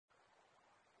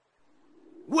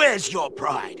Where's your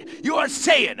pride? You are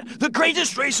Saiyan, the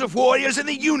greatest race of warriors in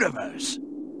the universe.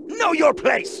 Know your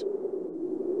place!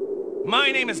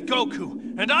 My name is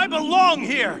Goku, and I belong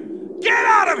here! Get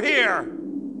out of here!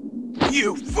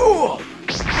 You fool!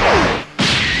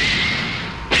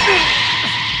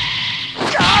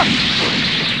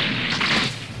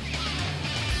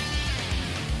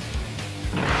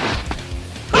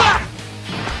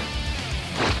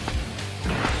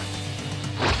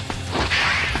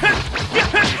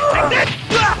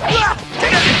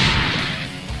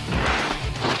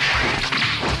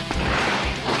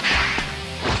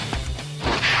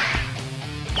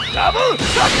 Double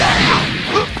shutdown!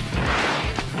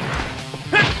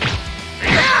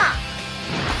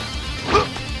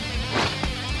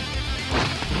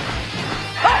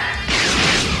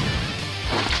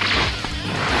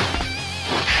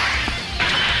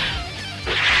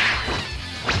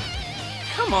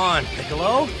 Come on,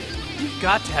 Piccolo. You've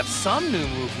got to have some new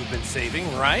move you've been saving,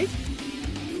 right?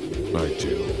 I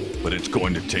do, but it's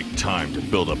going to take time to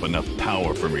build up enough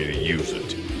power for me to use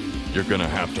it. You're gonna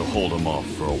have to hold him off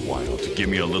for a while to give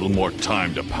me a little more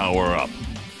time to power up.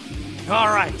 All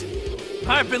right.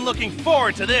 I've been looking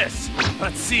forward to this.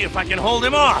 Let's see if I can hold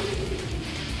him off.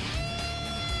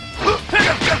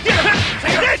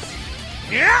 Take this!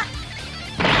 Yeah!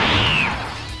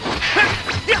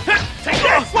 Take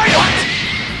this!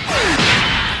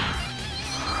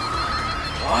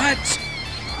 What?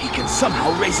 He can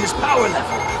somehow raise his power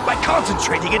level by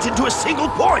concentrating it into a single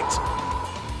point!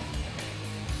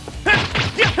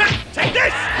 Take this! Take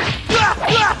this!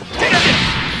 Take this!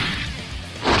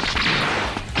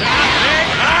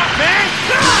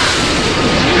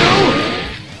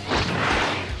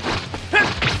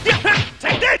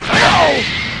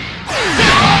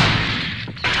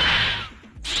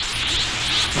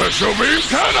 Special beam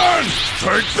cannon!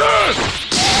 Take this!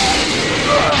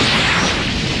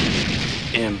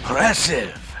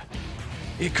 Impressive.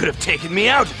 It could have taken me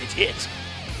out if it hit.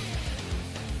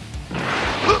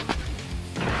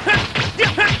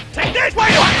 Take this!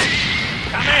 Wait! What?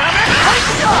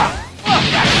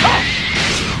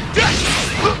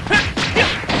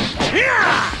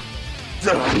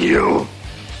 Darn you!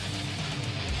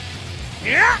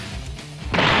 Yeah!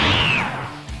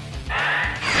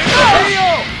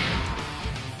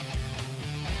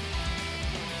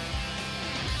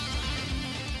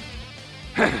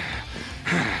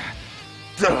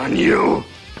 Darn you!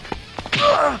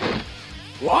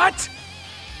 What?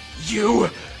 You?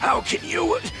 How can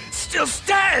you still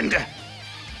stand?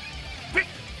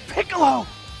 Piccolo!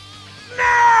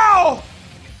 Now!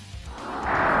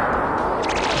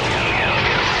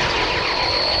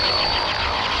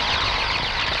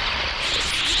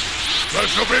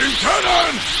 Special beam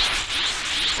cannon!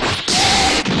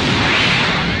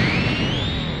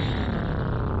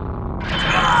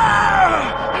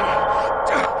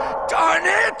 Darn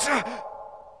it!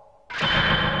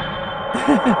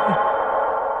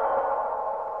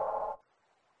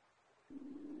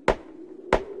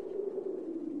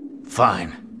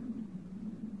 Fine.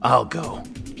 I'll go.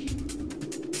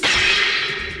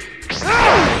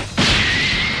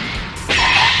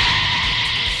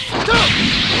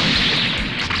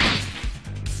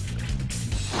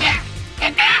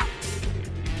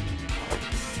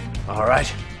 All right.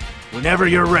 Whenever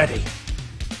you're ready.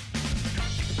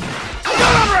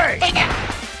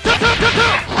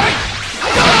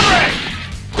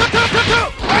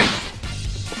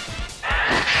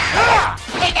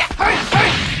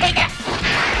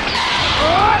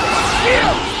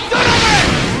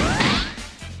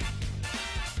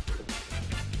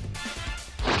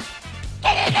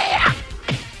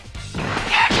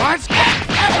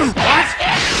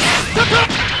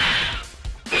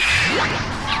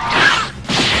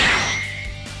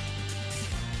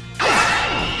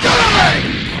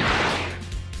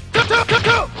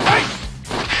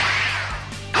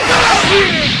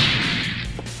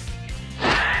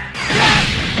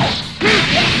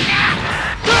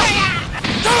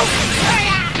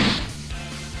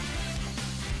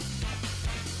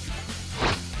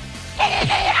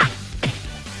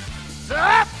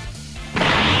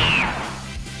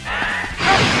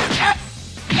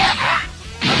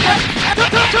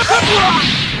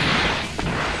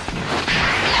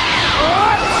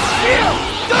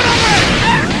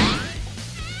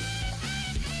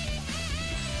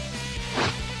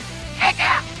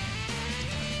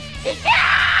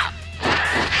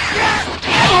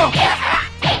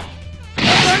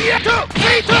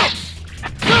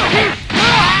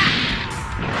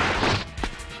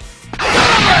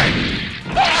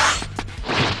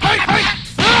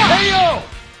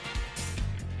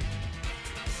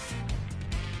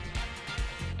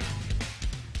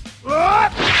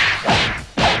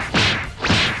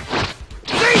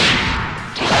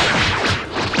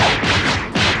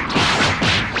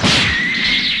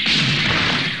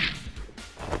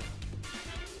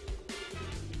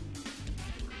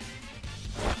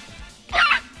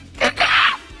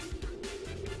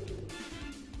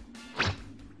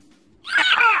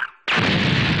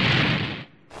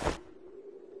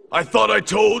 I thought I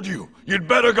told you. You'd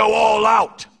better go all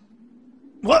out.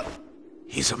 What?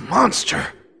 He's a monster.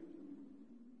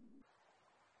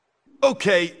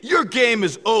 Okay, your game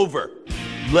is over.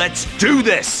 Let's do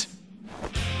this!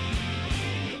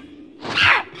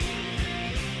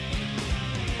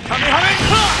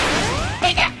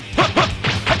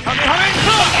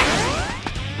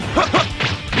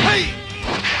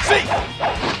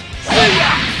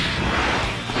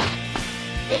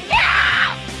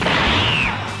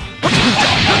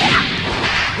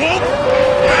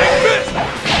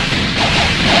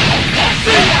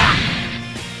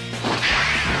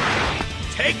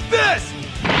 Take this!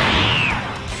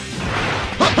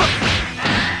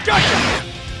 Gotcha!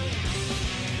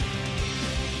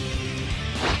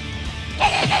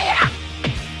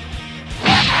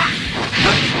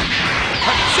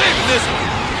 I'm saving this!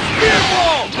 Spear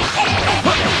ball!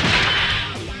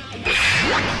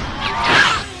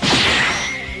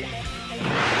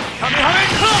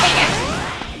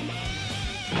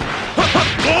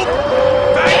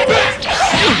 Back fist!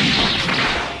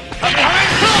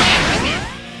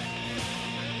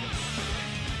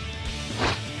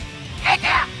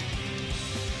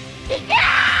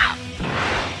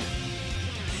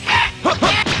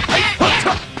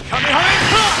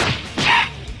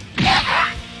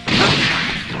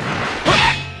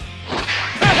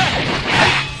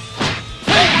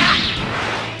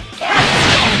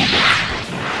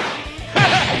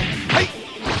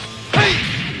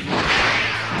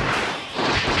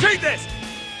 Take this!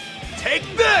 Take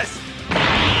this!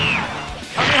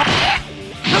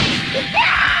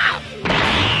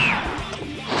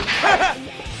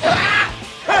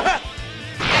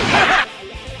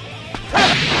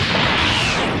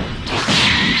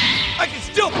 I can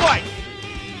still fight!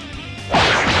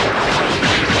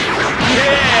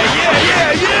 Yeah!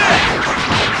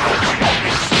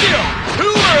 Still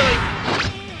too early!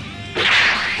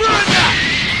 Run that!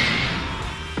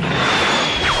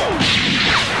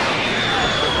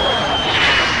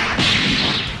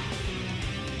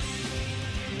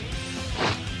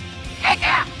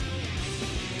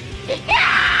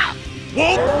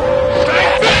 Whoa!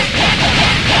 Back fist!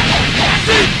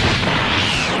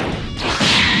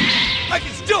 I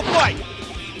can still fight!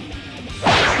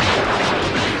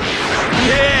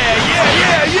 Yeah!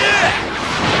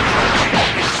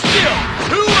 Still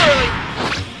too early!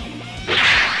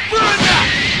 Run that!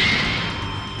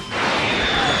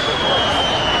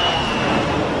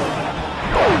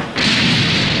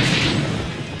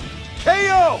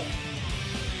 KO!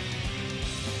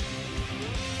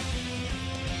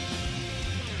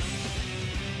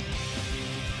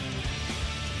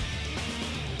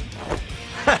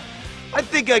 I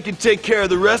think I can take care of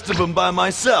the rest of them by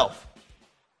myself.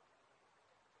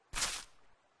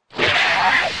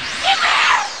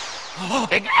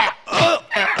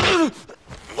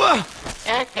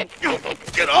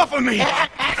 Get off of me!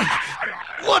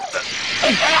 What the?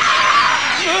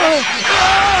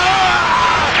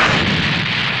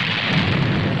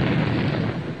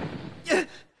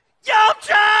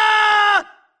 Yamcha!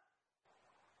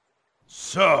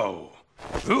 So,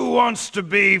 who wants to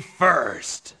be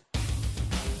first?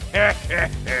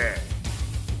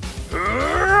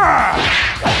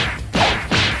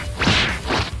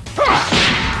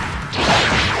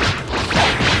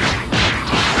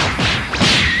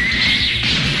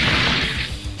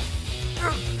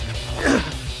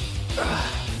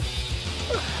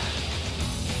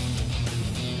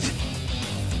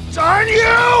 Darn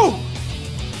you!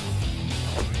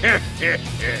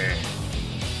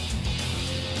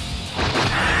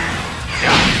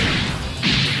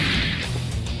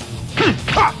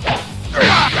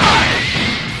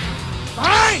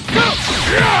 Fine! Go!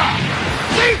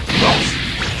 See?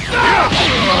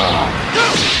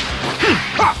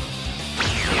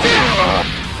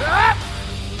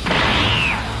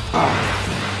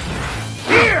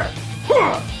 Here!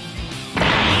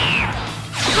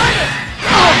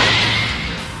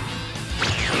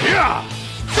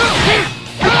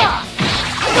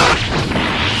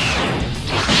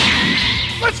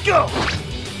 Let's go!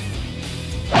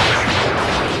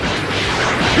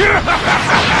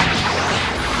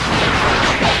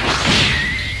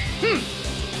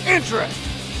 Interesting.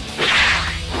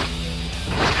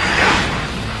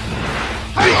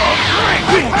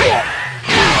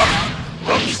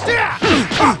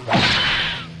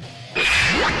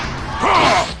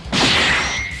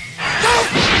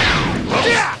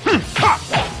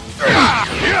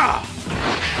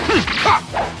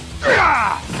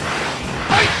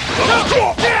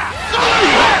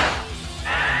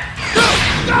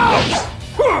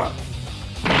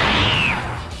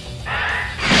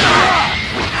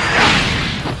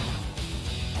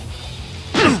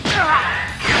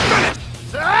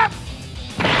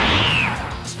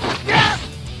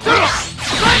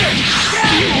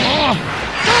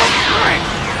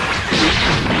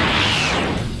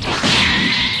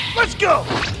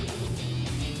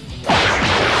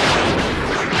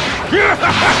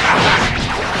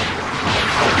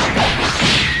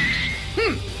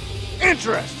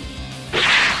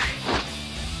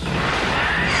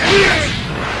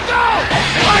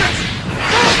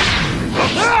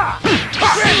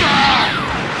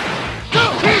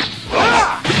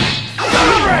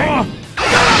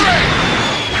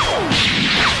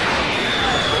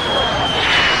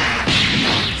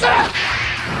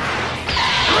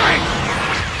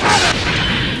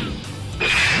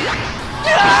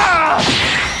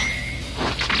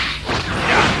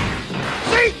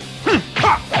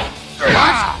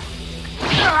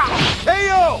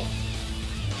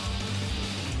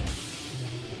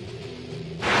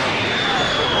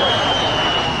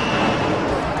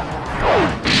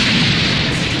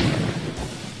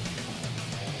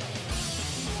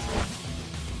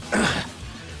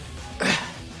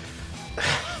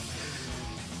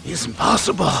 is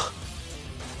impossible.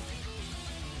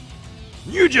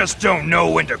 You just don't know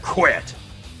when to quit.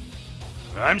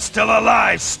 I'm still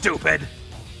alive, stupid.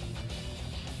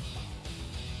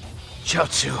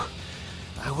 Chaozu,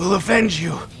 I will avenge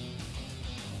you.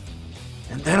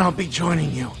 And then I'll be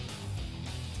joining you.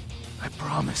 I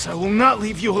promise I will not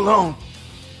leave you alone.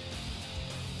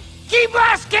 Key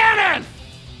blast cannon!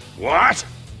 What?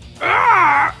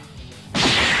 Ah!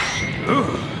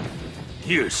 Ooh,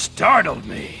 you startled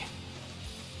me.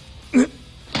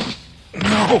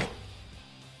 No.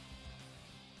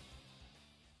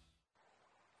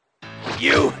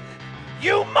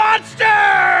 You monster!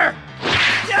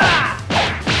 Ah!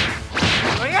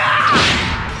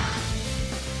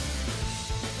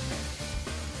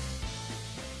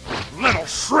 Little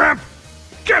shrimp!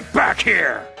 Get back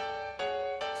here!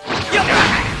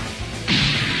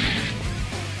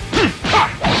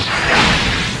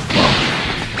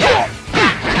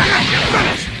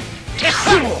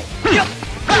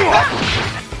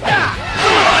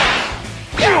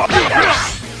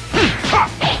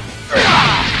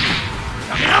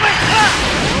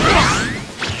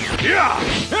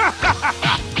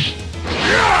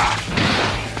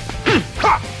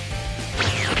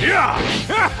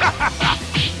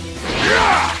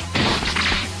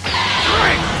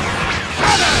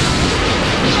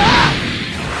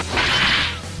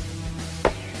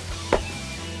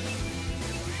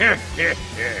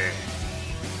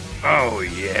 Oh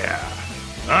yeah,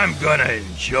 I'm gonna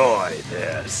enjoy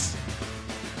this.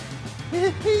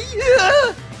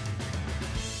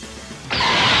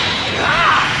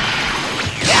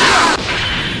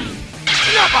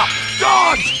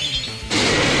 Dodge!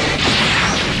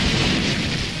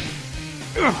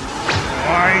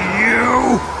 Why,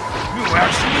 you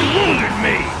actually wounded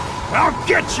me! I'll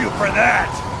get you for that!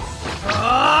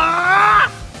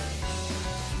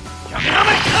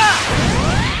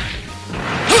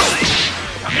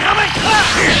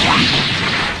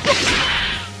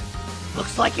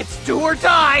 Looks like it's do or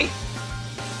die.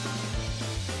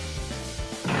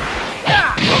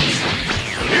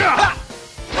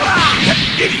 That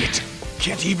idiot!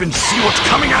 Can't even see what's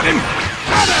coming at him!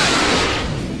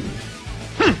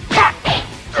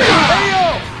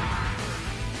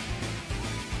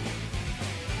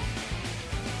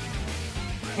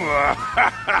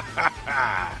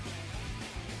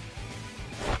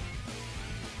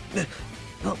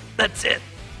 Well, that's it.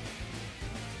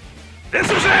 This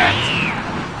is it!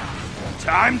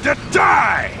 Time to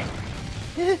die!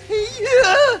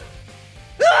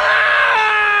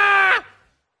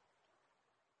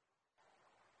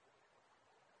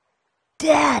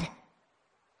 Dad!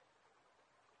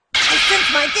 I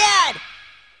sense my dad!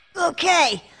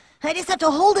 Okay, I just have to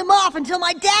hold him off until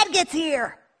my dad gets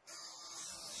here!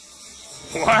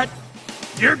 What?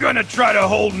 You're gonna try to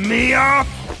hold me off?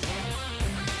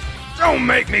 Don't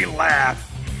make me laugh!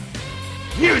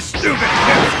 You stupid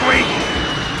pipsqueak!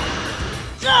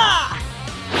 Ah!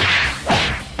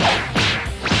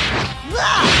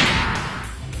 Ah!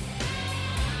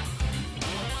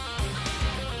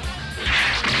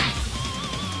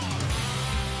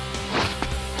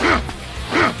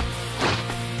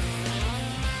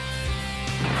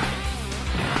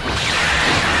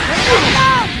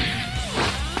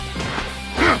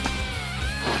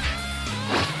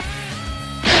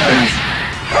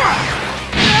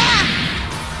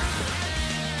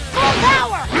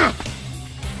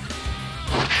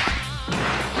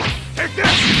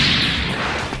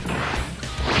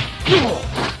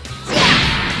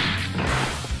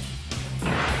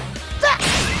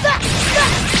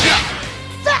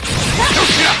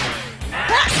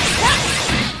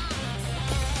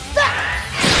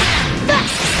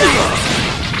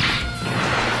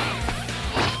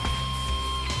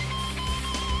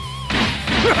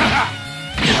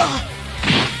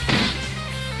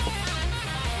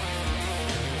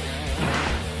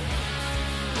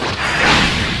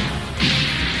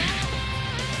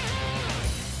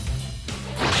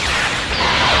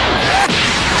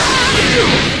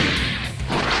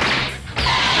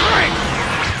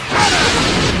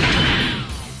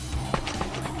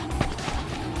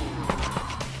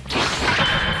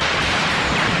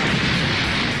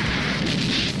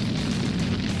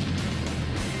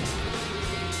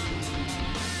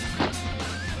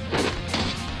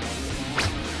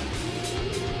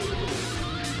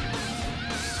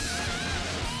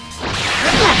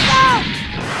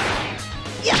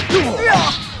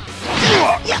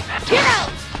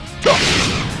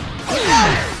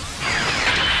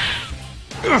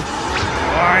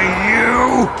 Why,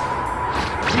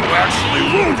 you actually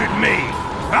wounded me!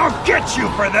 I'll get you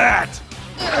for that!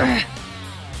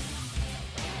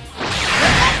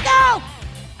 Let's go!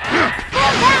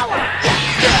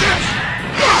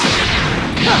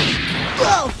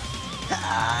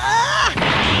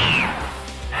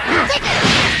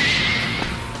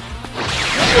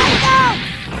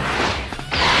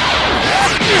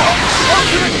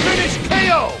 Ultimate finish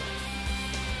KO!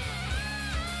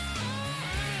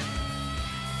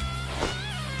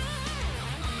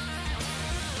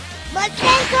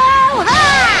 Majenko! Ha!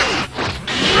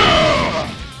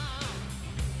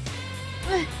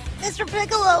 Mr.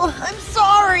 Piccolo, I'm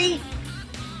sorry.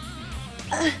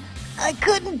 I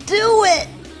couldn't do it.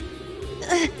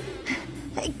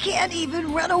 I can't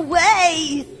even run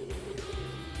away.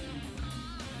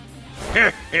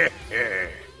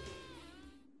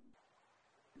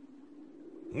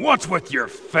 What's with your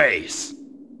face?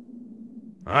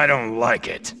 I don't like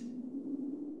it.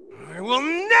 I will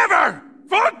never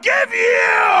forgive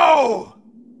you!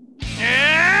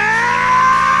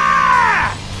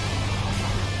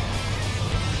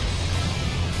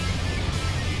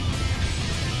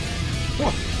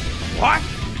 What?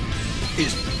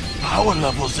 His power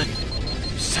level's at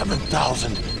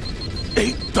 7,000,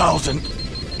 8,000.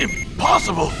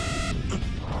 Impossible!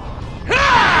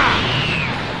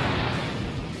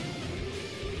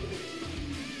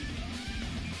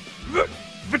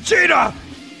 Vegeta!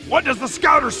 What does the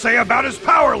scouter say about his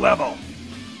power level?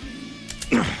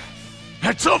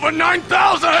 It's over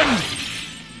 9,000!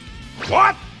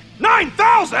 What?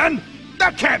 9,000?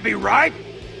 That can't be right!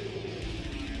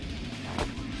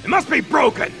 It must be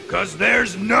broken, because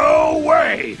there's no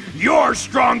way you're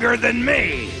stronger than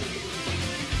me!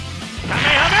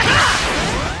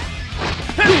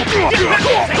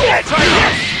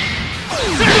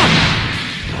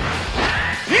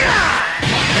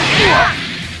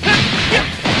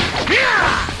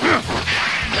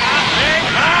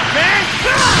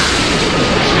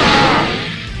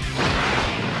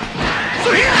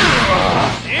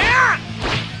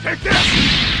 Take this!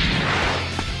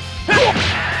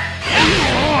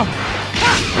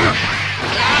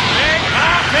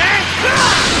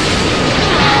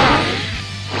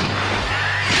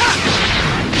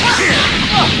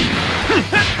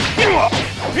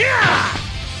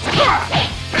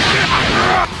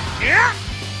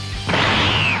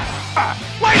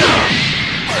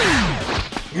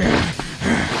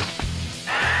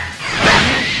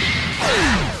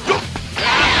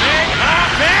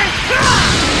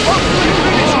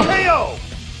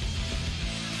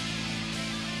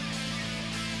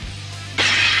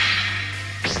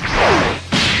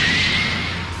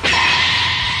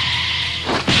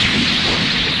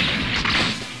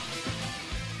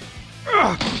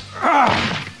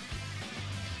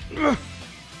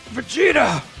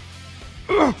 Vegeta!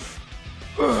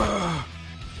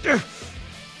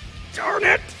 Darn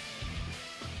it!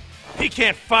 He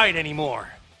can't fight anymore.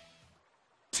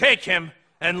 Take him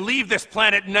and leave this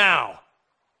planet now.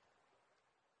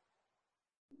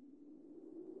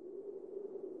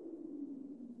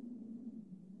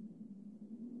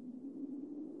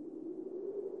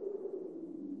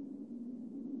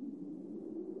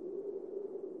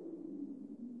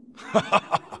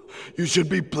 You should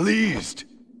be pleased.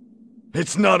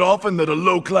 It's not often that a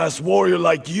low-class warrior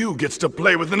like you gets to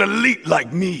play with an elite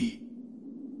like me.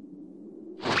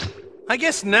 I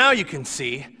guess now you can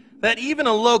see that even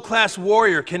a low-class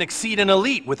warrior can exceed an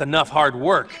elite with enough hard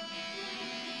work.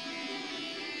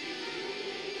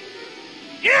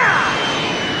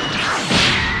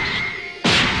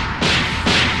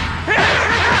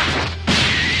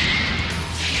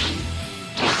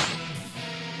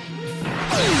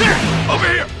 Over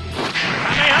here!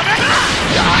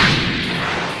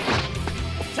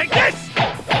 Take this!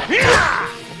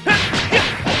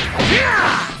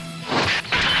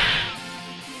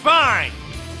 Fine!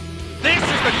 This is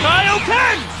the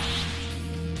Kaioken!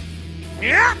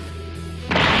 Yeah!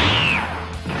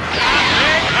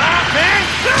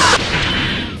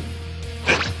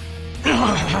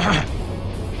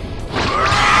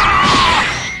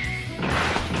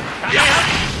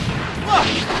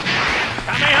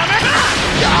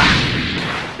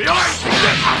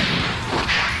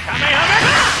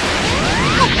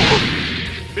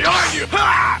 Behind you!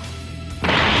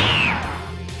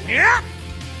 Yeah!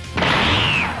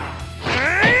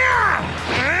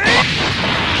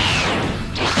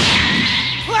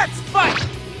 Let's fight!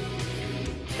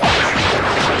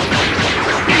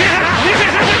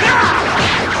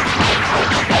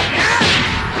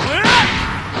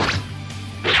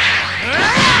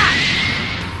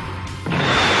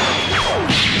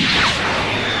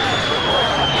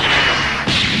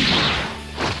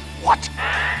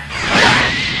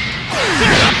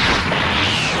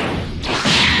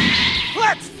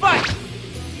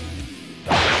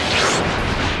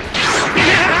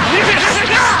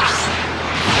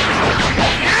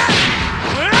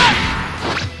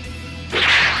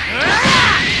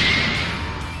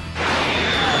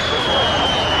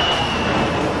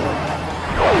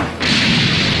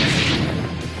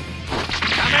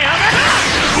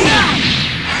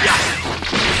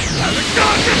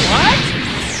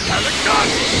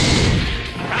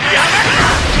 Over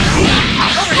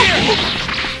here!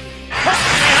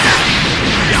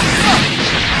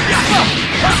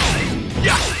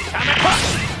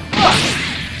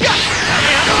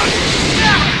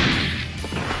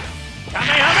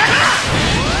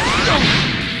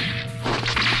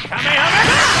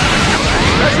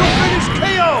 Special finish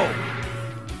KO!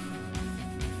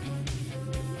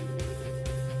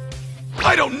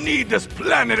 I don't need this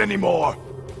planet anymore!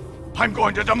 I'm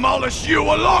going to demolish you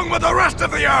along with the rest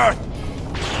of the Earth!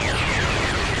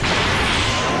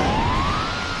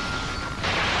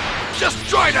 Just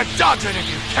try to dodge it if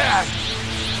you can!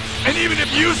 And even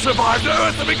if you survive, the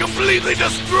Earth will be completely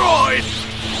destroyed!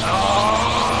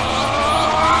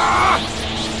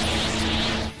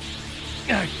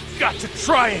 I've got to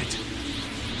try it!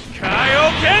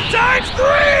 Kaioken times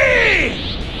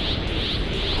 3!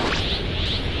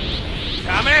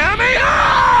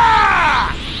 Kamehameha!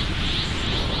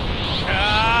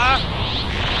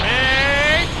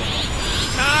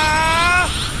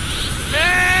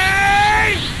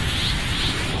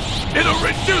 It'll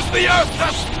reduce the Earth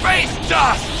to space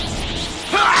dust!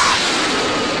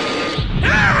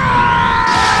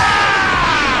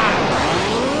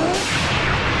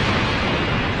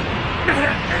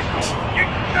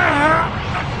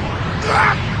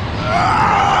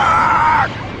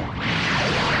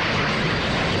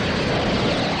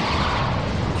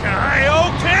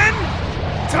 Kaioken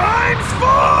times 4!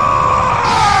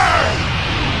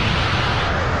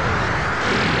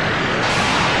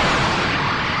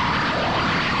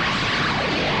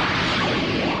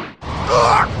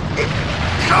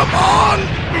 Come on!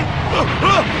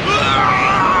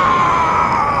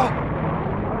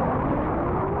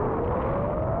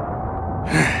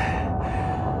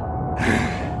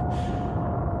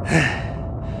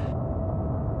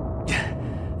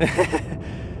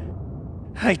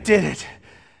 I did it.